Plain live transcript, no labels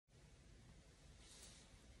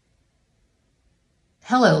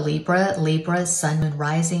Hello Libra, Libra, Sun, Moon,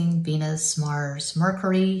 Rising, Venus, Mars,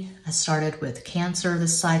 Mercury. I started with Cancer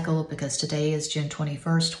this cycle because today is June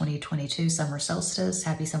 21st, 2022, summer solstice.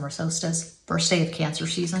 Happy summer solstice. First day of Cancer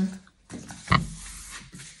season.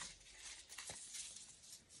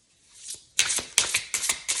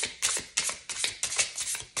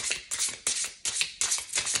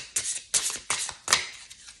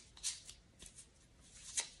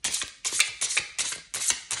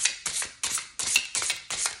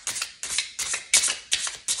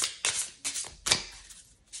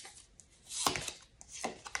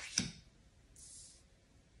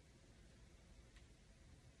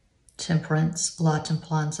 Temperance, La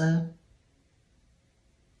Templanza.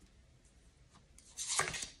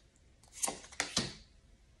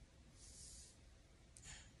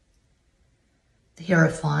 The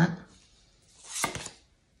Hierophant.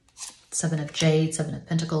 Seven of Jade, Seven of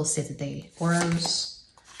Pentacles, Siete de Oros.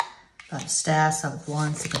 Five of Staff, Seven of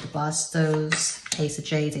Wands, Cinco de Bastos, Ace of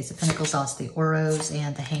Jades, Ace of Pentacles, As de Oros,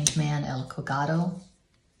 and the Hanged Man, El Colgado.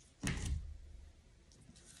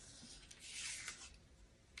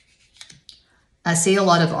 I see a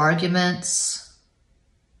lot of arguments.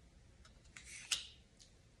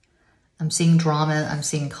 I'm seeing drama. I'm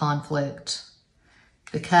seeing conflict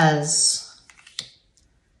because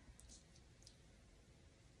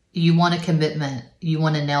you want a commitment. You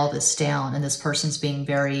want to nail this down, and this person's being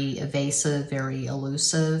very evasive, very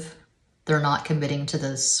elusive. They're not committing to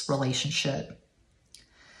this relationship.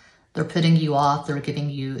 They're putting you off. They're giving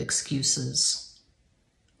you excuses.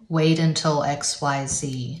 Wait until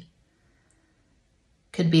XYZ.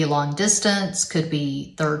 Could be long distance, could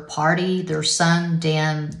be third party. There's some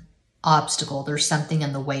damn obstacle. There's something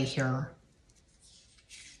in the way here.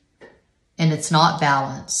 And it's not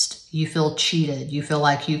balanced. You feel cheated. You feel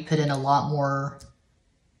like you put in a lot more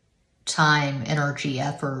time, energy,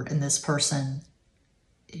 effort in this person.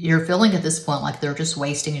 You're feeling at this point like they're just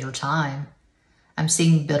wasting your time. I'm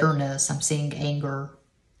seeing bitterness. I'm seeing anger.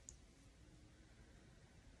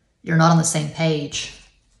 You're not on the same page.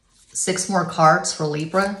 6 more cards for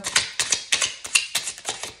Libra.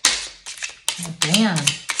 Oh, damn.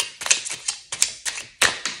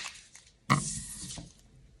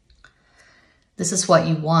 This is what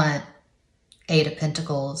you want. 8 of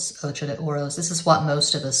Pentacles, Ocho de Oros. This is what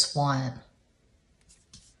most of us want.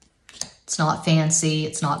 It's not fancy.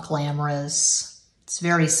 It's not glamorous. It's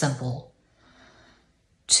very simple.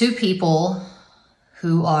 2 people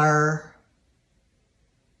who are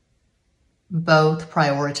both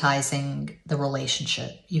prioritizing the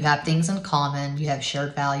relationship. You have things in common. You have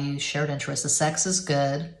shared values, shared interests. The sex is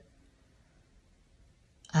good.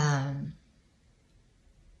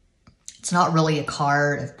 It's not really a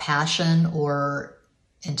card of passion or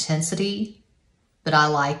intensity, but I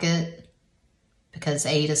like it because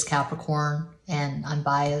 8 is Capricorn and I'm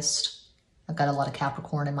biased. I've got a lot of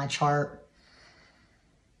Capricorn in my chart.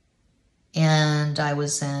 And I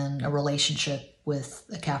was in a relationship with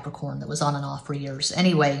a Capricorn that was on and off for years.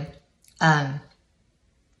 Anyway, I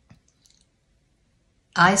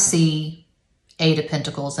see 8 of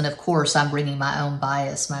Pentacles, and of course I'm bringing my own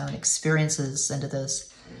bias, my own experiences into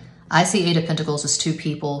this. I see 8 of Pentacles as 2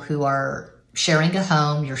 people who are sharing a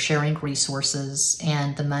home, you're sharing resources,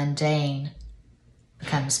 and the mundane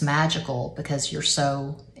becomes magical because you're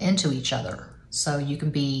so into each other. So you can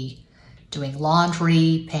be doing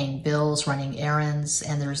laundry, paying bills, running errands,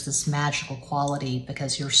 and there's this magical quality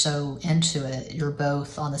because you're so into it. You're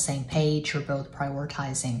both on the same page. You're both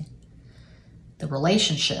prioritizing the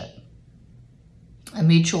relationship. A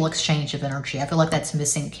mutual exchange of energy. I feel like that's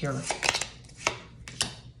missing here.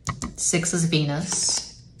 6 is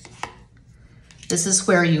Venus. This is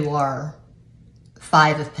where you are.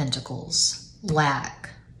 5 of Pentacles. Lack.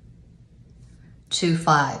 2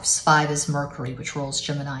 5s. 5 is Mercury, which rules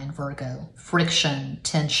Gemini and Virgo. Friction,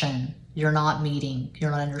 tension. You're not meeting.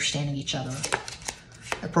 You're not understanding each other.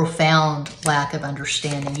 A profound lack of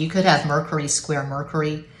understanding. You could have Mercury square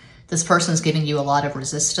Mercury. This person's giving you a lot of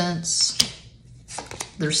resistance.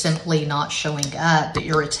 They're simply not showing up, but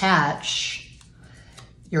you're attached.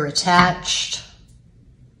 You're attached.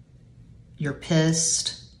 You're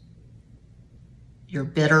pissed. You're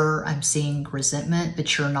bitter. I'm seeing resentment,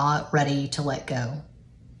 but you're not ready to let go.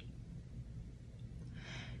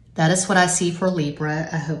 That is what I see for Libra.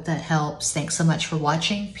 I hope that helps. Thanks so much for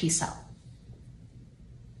watching. Peace out.